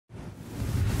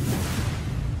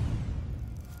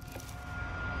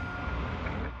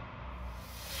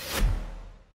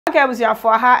Okay, was your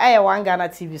for her one Ghana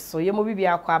TV so you mo be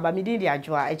akwa me di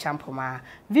adwoa Agyapong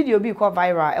video bi ko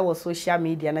viral e wo social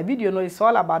media na video no is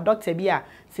all about Dr. Bia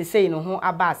say no ho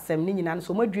aba asem ni nyina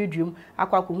so madwedwum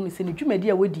akwa ko hunu se ni dwumadi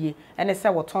a wodie ene se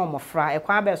woton mofra e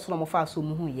kwa ba so no mofa so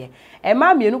mu hu ye e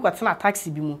ma mienu kwatena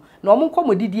taxi bi mu na omo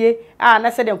nkomodidie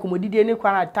na se de nkomodidie ni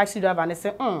kwa na taxi driver ne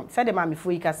se se de ma mefo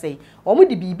yi ka sei omo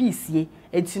di bibi sie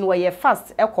enti no ye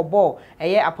fast ekobo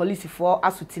eye a police for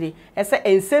asutire ese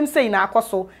ensem sei na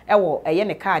akoso ewo eye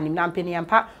ne car nim na mpeni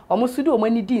ampa omo sudi omo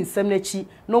ani di nsem na chi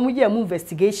no omo ye mu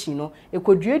investigation no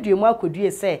ekoduedue mu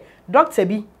akodue se Dr.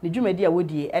 Bi ne dwumadi a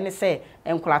wodie ene se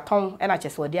enkolaton ena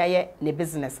chese wode aye ne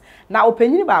business na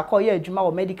opanyini ba akọ ye adwuma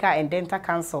wo Medical and Dental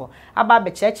Council aba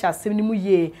be cheche asem ni mu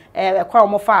ye ekwa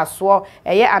omo fa aso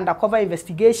eye undercover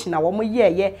investigation na wo mo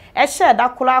ye ye ehye da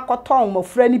kola akoton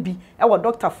mofra ni bi ewo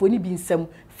doctor fo ni bi nsem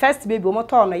first baby wo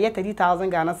motor no ye 30,000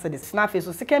 Ghana cedis na fe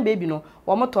so second baby no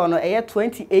wo motor no ye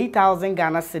 28,000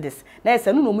 Ghana cedis na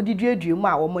ese no mo diduedue mu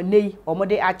a wo mo nei wo mo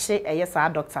de ache eye sa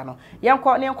doctor no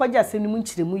yenko ne yenko ja asem ni mu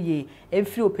nchire mu ye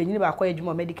emfiri opanyini ba akọ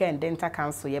adwuma Medical and Dental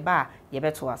Council ye ba ye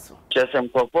beto aso just some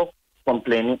people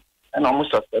complaining and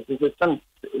almost sometimes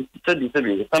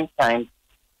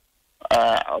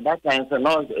that time so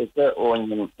now it's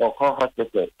on or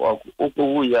hospital or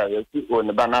we are on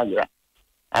the banana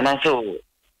and I saw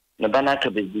the banana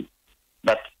baby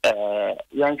but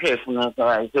young careful so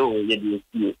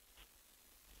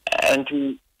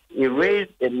and we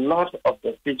raised a lot of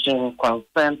the teaching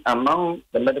concern among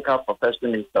the medical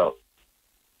profession itself.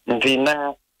 And we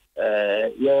now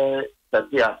set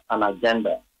an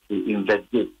agenda to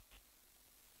investigate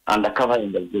undercover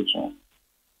investigation.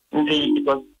 It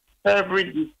was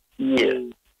every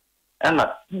year, and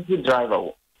a taxi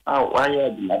driver,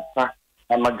 wired my truck,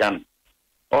 Amagan,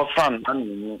 or found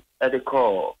money at the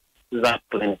call Susan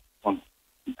Clinic.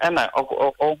 And I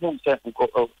almost said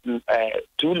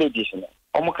 2 ladies,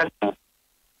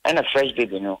 and a fresh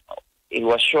baby, it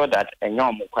was sure that a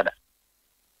young mukada.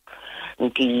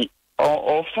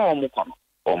 Or 4 mukono,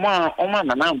 or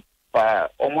man,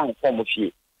 form of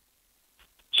you.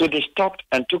 So they stopped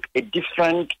and took a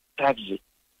different taxi.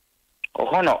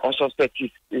 Ohana also said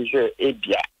is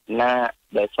Abia. Now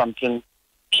there's something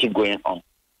going on.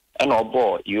 And our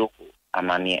boy Yoko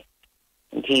Amani.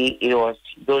 It was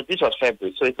though this was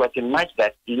February, so it was in March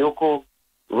that Yoko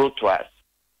wrote to us,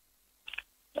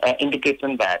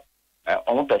 indicating that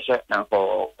almost a certain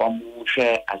for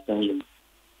share assembly.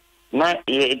 Now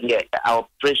our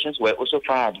operations were also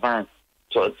far advanced,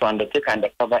 so to undertake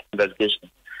undercover investigation.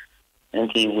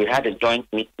 And we had a joint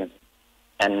meeting,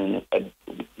 and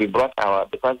we brought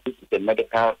because this is a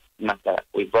medical matter,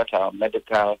 we brought our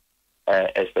medical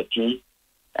expertise,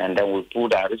 and then we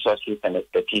pulled our resources and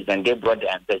expertise, and they brought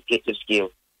their investigative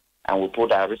skills, and we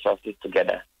pulled our resources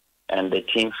together, and the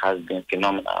team has been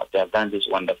phenomenal. They have done this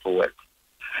wonderful work.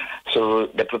 So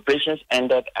the preparations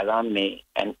ended around May,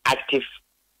 and active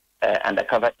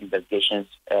undercover investigations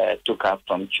took up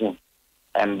from June.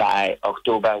 And by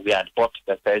October, we had bought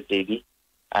the first baby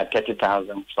at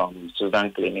 30,000 from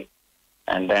Susan Clinic.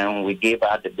 And then we gave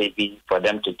out the baby for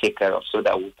them to take care of so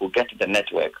that we could get to the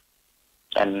network.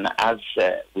 And as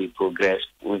we progressed,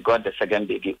 we got the second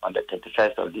baby on the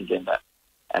 31st of December.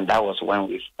 And that was when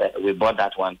we bought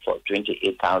that one for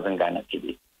 28,000 Ghana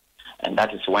cedis. And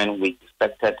that is when we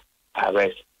expected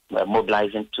arrest. We're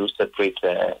mobilizing 2 separate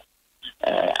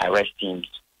arrest teams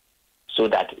so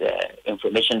that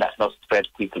information does not spread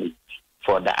quickly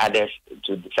for the others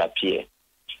to disappear.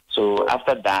 So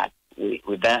after that,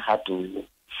 we then had to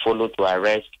follow to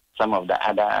arrest some of the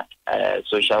other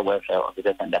social welfare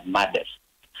officers and the mothers.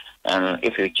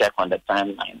 If you check on the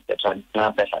timeline, the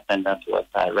traditional best attendant was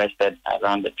arrested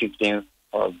around the 15th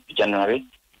of January,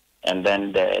 and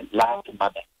then the last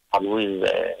mother, who is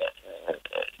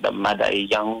the mother, a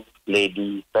young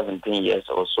lady, 17 years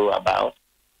or so about,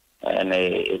 and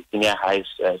a senior high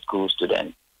school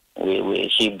student.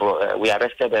 We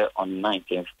arrested her on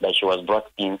 19th, but she was brought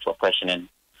in for questioning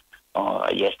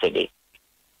yesterday.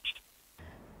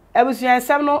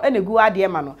 Ebusuansem no enegu ade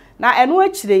ma no na eno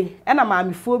akire ena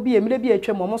maamefo bi emire bi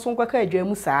atwam omo so nkwaka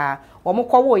adwamu saa omo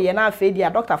kwowo ye na afa dia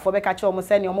doctor fo be ka che omo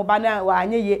se ne omo ba na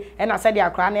anyeye ena se dia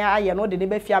akra na aye no de ne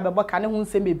be fia be boka ne hu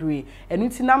nsem bebre enu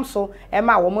tinam so e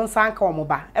ma omo nsanka omo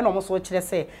ba ena omo so kire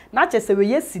se na chese we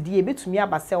yesidie betumi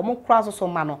aba se omo kura so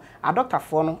ma no a doctor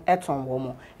fo no eton wo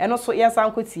mo eno so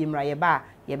yensanko tie mra ye ba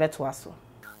ye beto aso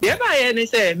ye ba ye ni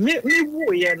se mi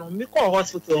wu ye no mi call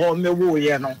hospital ho me wu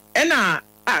ye no ena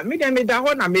me dem da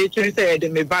ho na me twen say de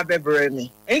me ba bebre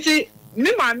me enti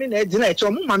me maami na edi na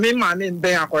echo mo maami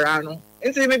mbe akora no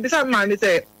enti me bisa maami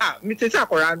say me tete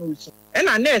akora no usu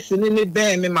ɛna nurse ni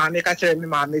bɛn me maame ka kyerɛ me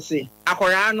maame se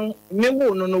akɔraa no me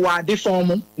wo no wa de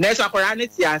fɔm nurse akɔraa ne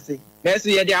ti ase nurse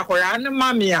yɛ de akɔraa ne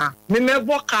mame a me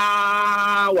mɛbɔ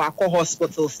ka wa kɔ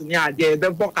hospitals ni ade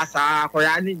bɛbɔ ka saa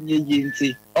akɔraa ne nye yie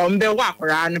nti ɔmbɛ wa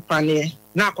akɔraa ne pane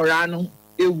na akɔraa no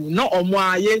ewu na ɔmo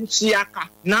a yɛntua aka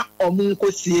na ɔmo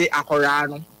nkosie akɔraa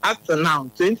no after now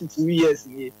 22 years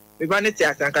ni me ba ne ti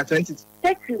ase aka 22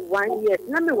 31 years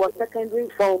na me was secondary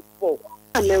form 4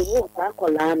 na me wo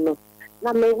akɔraa no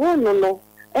na me wo no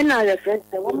ena reference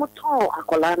wo mo ton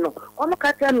akɔraa no wo mo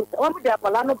ka tell me wo mo de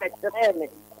akɔraa no betre me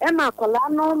e ma akɔraa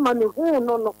no ma me hu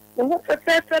no me ho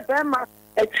fefe be ma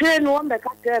e tire no wo me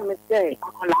ka tell me say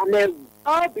akɔraa na ewu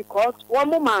all because wo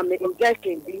mo ma me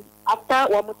injection bi after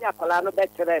wo mo de akɔraa no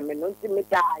betre me no nti me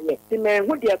daaye ti me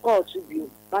hu de call to bi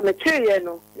ma me tire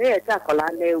no me e ta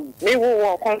akɔraa na ewu me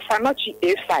wo confirm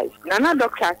A5 na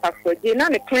doctor asafodi na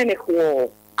ne clinic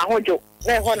wo ahojo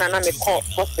na ho na me call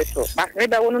hospital but me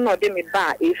be wono no de me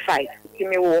ba A5 ti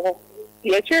me wo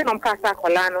ti e chere no mpasa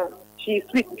akola no she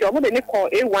sweet jo mo de ne call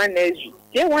A1 SG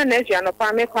A1 SG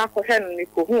anopa me kwa ko he no ni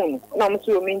ko hu no na mo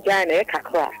ti o mi njan na e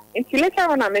kakra nti later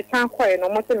on na me tan call no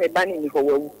mo se me ba ni ho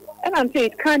wawu and I'm say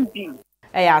it can't be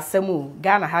asemu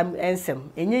Ghana ha ensem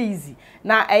enye easy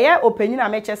na opanyin na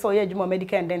meche se oye adwuma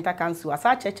medical and dental council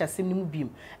asa cheche sim ni mu biem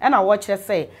na wo kire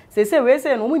se we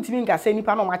say no muntimi nka se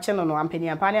nipa no mache no ampani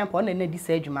ampa na di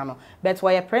se adwuma no but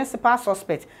we principal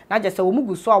suspect na je se wo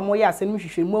mugu so a mo ye asem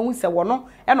hwehwe mu hu se wo no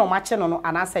na mache no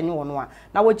anasa nye wo no a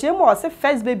na wo kire mo se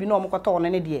first baby no omokoto no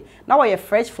ne de na wo ye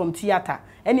fresh from theater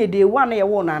any day one ye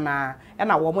wo na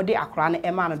wo mo de akra no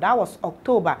ema no that was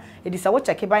October it is a wo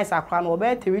check ban sa akra no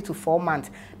be 3 to 4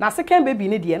 months na second baby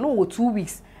ne de no wo 2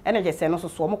 weeks ene je se no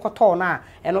so mo koto na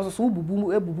eno so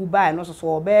bubu ba no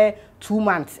so be 2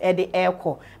 months e de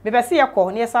eko be be se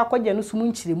yeko ne yesa akogye no sumu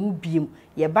nchiremu biem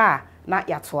ye ba na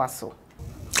yato aso.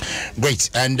 Great.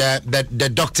 And the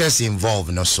doctors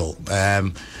involved no so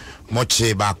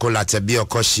moche ba kola tebi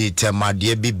okoshi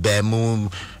temade bi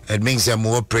bemu it means a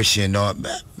more operation no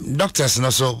doctors no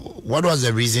so what was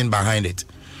the reason behind it?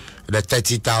 The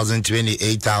 30,000,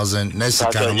 28,000.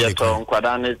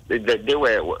 They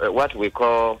were what we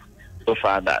call so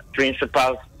far that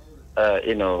principal,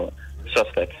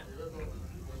 suspect.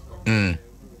 And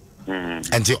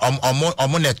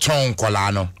the tongue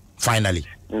kolano finally.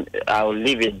 I'll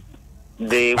leave it.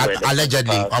 They were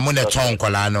allegedly the tongue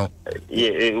kolano.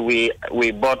 Yeah,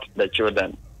 we bought the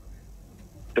children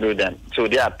through them, so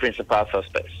they are principal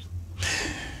suspects.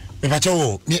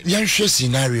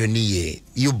 Scenario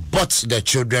you bought the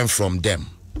children from them.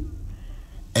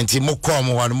 And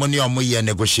Timokom one money or more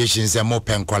negotiations and more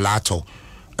pencolato.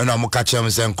 And I'm catching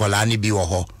them colani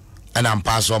biwoho. And I'm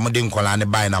pass on modern colani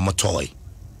buying a toy.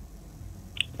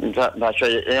 That's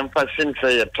why emphasis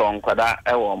say a tongue quada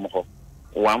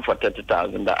one for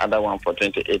 30,000, the other one for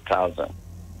 28,000.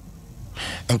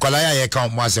 And colaya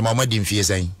account was a moment in fear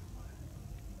saying.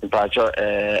 Pacho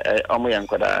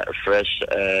yankoda fresh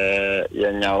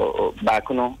yanyao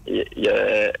bakuno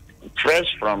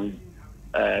fresh from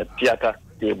theater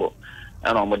table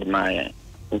and omod my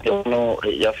until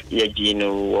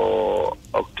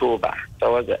October.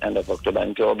 That was the end of October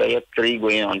until 3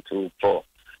 going on to 4.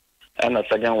 And the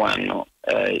second one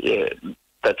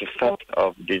 31st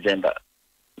of December.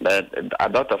 But a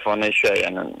doctor for no sure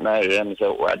and now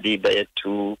I did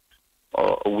 2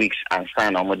 weeks and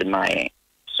sign omod my.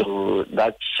 So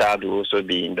that child will also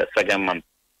be in the second month.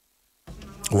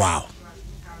 Wow.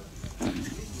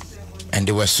 And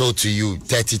they were sold to you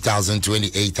 30,000,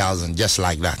 28,000, just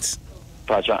like that.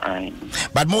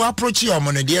 But more approach your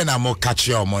money, dear, and more catch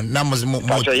your money. Numbers more.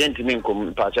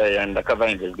 Undercover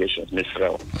investigations, Miss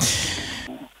Rao.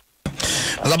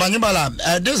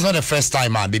 This is not the first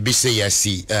time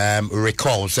BBC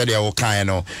recall said they will kind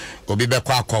of be back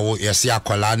yes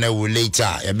akolane will later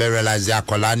realize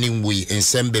akolane we in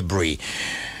Sembebre.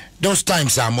 Those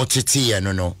times are motiti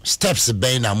no steps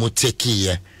being a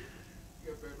moteki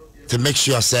to make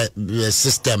sure the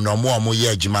system no more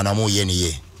ye jumana mo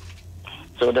ye.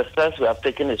 So the steps we have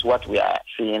taken is what we are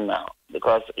seeing now,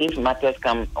 because if matters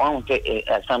come on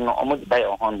some almost by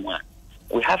our own one,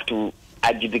 we have to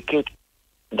adjudicate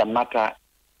the matter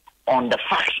on the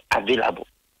facts available.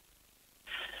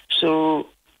 So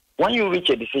when you reach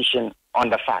a decision on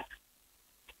the fact,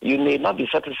 you may not be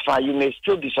satisfied, you may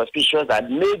still be suspicious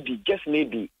that maybe, just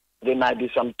maybe, there might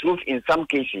be some truth in some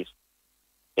cases.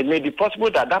 It may be possible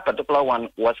that that particular one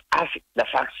was as the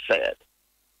facts said.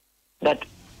 But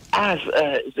as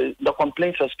the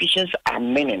complaint suspicions are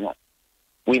minimal,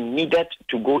 we needed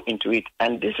to go into it.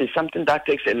 And this is something that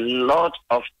takes a lot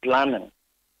of planning.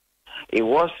 It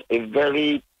was a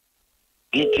very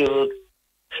detailed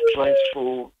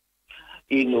stressful,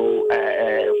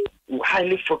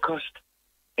 highly focused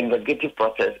investigative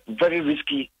process, very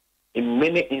risky in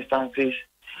many instances,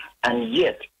 and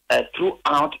yet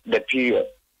throughout the period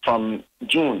from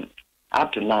June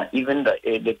up to now, even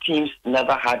the teams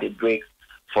never had a break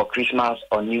for Christmas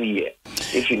or New Year,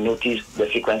 if you notice the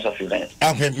sequence of events.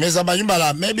 Okay, Mr.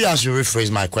 Bajumbala, maybe I should rephrase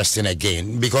my question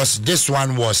again, because this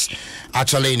one was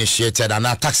actually initiated and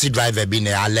a taxi driver being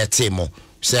alerted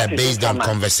based on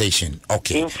conversation.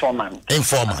 Okay.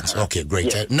 Informant. Okay,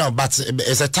 great. Yes. No, but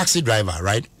it's a taxi driver,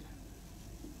 right?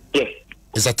 Yes.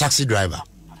 It's a taxi driver?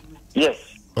 Yes.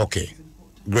 Okay.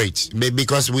 Great,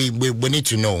 because we need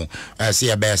to know, see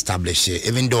a better established,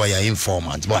 even though you're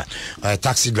informant, but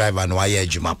taxi driver no aye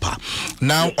jumapa.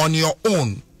 Now, on your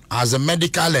own, as a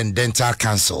medical and dental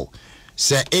counsel,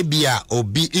 say ebia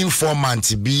obi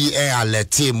informant be a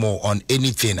alert more on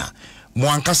anything.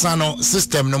 Mwankasano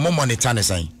system no more monitor ne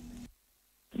saying.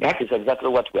 That is exactly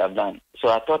what we have done. So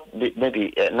I thought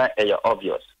maybe not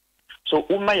obvious. So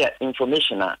umaya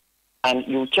information, and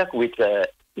you check with.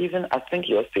 Even I think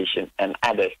your station and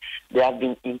others, there have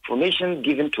been information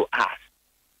given to us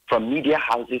from media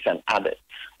houses and others.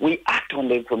 We act on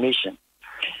the information.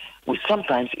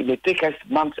 Sometimes it may take us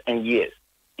months and years.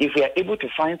 If we are able to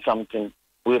find something,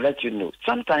 we'll let you know.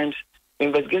 Sometimes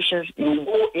investigations, you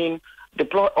go in,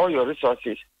 deploy all your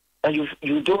resources, and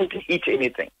you don't eat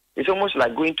anything. It's almost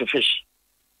like going to fish.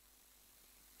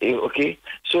 Okay?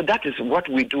 So that is what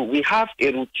we do. We have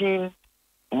a routine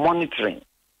monitoring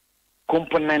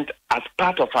component as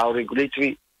part of our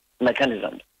regulatory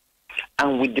mechanism,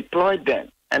 and we deploy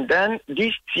them. And then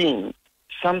this team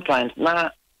sometimes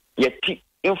now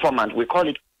informant, we call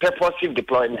it purposive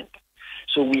deployment.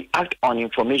 So we act on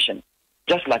information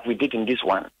just like we did in this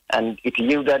one, and it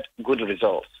yielded good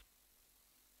results.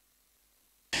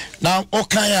 Now,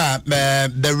 okay,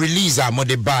 the release I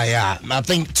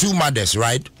think 2 mothers,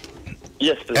 right?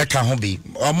 Yes, please.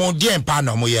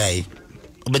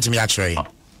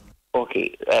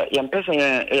 Okay, young person,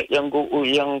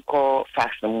 young call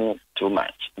facts move too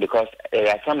much because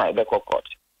some are court.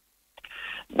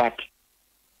 But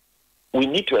we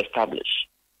need to establish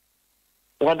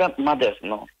whether mothers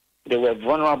know they were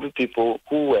vulnerable people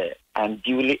who were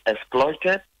unduly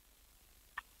exploited,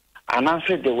 and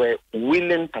also they were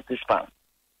willing participants.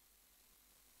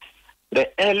 The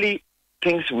early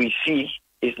things we see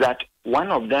is that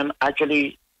one of them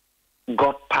actually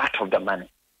got part of the money.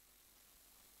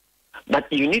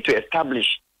 But you need to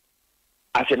establish,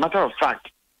 as a matter of fact,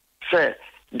 sir,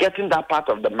 getting that part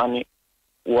of the money,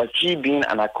 was she being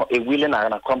a willing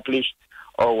and accomplished,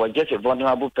 or was just a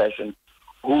vulnerable person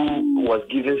who was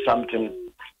given something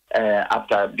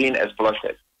after being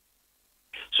exploited?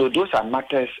 So those are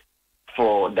matters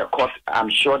for the court. I'm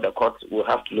sure the court will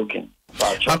have to look in.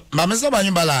 Mr.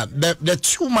 Banyumbala, the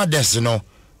 2 mothers, and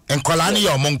Kolani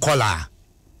or Monkola.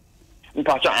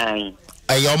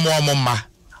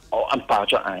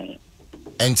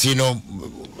 And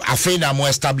I more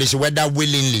established whether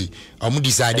willingly or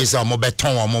decided some more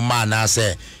beton or more man. I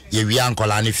say, you uncle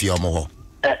Anifio more.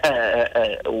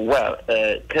 Well,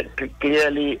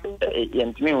 clearly,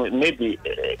 maybe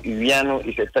Viano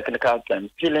is a technical term,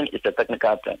 stealing is a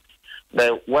technical term.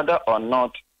 But whether or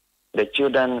not the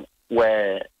children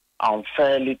were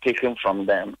unfairly taken from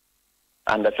them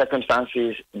and the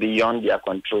circumstances beyond their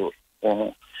control.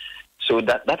 So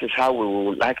that is how we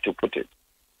would like to put it.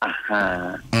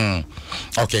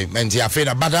 Okay, and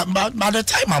but by the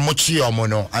time I'm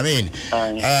mono, I mean,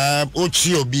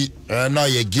 Ochio be no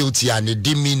you're guilty and the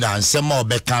demeanor and some more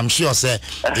become sure say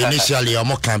initially or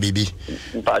more can be.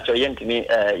 But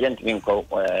yentimi go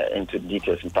into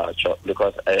details in Pacho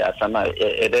because as I'm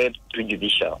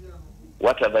prejudicial.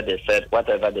 Whatever they said,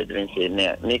 whatever they didn't say,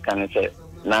 me can say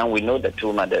now we know the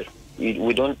 2 mothers.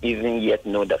 We don't even yet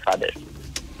know the fathers.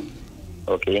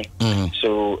 Okay,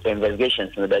 so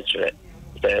investigations in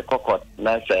the court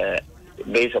that's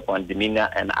based upon demeanor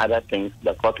and other things.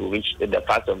 The court will reach the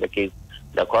facts of the case.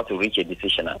 The court will reach a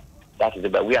decision. That is,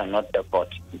 but we are not the court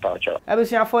in Paucho.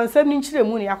 Abusia for nsem ni nchire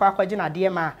mu ni akwakwagye na de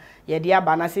ma ye de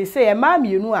aba na say e ma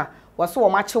mienu a wo so wo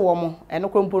mache wo mo eno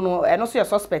krompo no eno so ye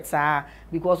suspects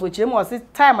because wo chire mu wo say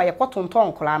time a ye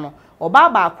kotonton nkora no oba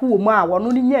ba ku wo mu a wo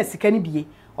no nya sika ni bie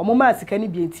omo ma sika ni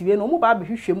bi entiwe no omo ba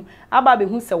behwehwem aba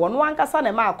behu se wono ankasa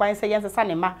na ma akwan se yensesa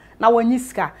ne ma na wonyi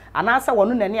sika anasa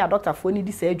wono na ne ya doctor fo ni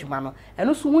di sa adwuma no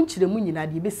eno so hu nkire mu nyina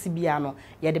de besi bia no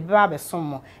ye de ba besom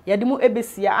mo ye de mu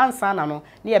ebesia ansa na no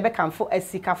ne ye bekamfo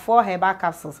asika for herbal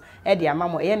capsules e de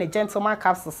amamo ye ne gentleman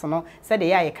capsules no se de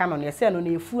ya ye ka no ne se no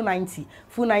na fu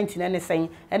 90 na ne sen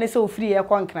ene se ofiri ye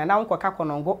konkran na wonkoka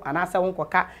konongo anasa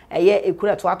wonkoka eye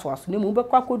ekura to aso ne mu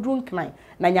bekwa kodru nkran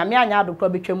na nyame anya adokro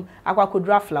betwam akwa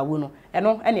kodru aflawo no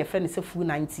eno ene ye frɛ ne se fu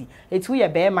 90 etu ye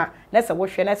beema na se wo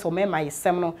hwe na se o mema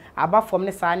yesem no abafom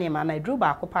ne saa ne ma na edru ba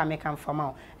akopa meka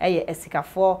mfama eye asika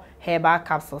for herbal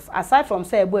capsules aside from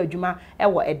say ebo adwuma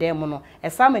ewo edem no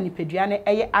esa ma nipadua ne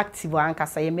eye active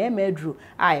ankasa ye mema adru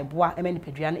a eboa ema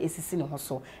nipadua ne esisi ne ho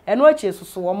so eno achi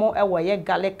so wo mo ewo ye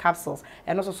garlic capsules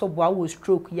eno so boa wo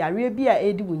stroke yare bi a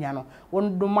edi wunya no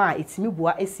wondoma etimi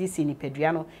boa esisi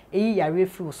nipadua no eyi yare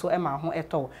flu so ema ho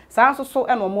eto saa so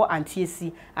eno mo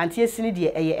antiesi ne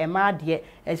de eye ema de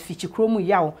efichikromu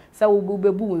yawo sa wo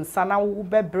bebu nsa na wo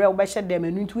bebre wo behye dem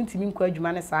enu ntimi nkwa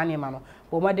adwuma ne saa ne ma no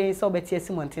wo maden so beti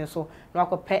asimonten so na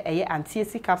akopɛ eye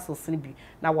antiesi capsules ne bi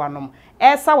na wanom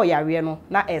esa wo yare no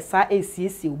na esa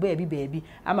esiesi wo baabi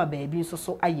ama baabi nso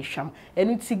so ayehwam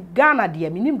enu ti Ghana de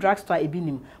minim drugstore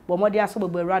ebinim bo mode aso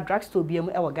bobawura drugstore biam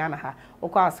e wo Ghana ha wo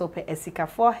kwa aso pɛ asika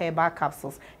for herbal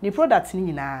capsules ni product ni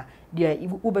nyina de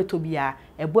ubeto bia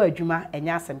ebo adwuma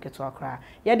enya asem keto akra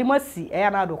ye de masi e ya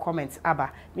na do comment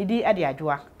aba midi ade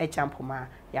adwoa e champoma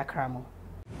yakramo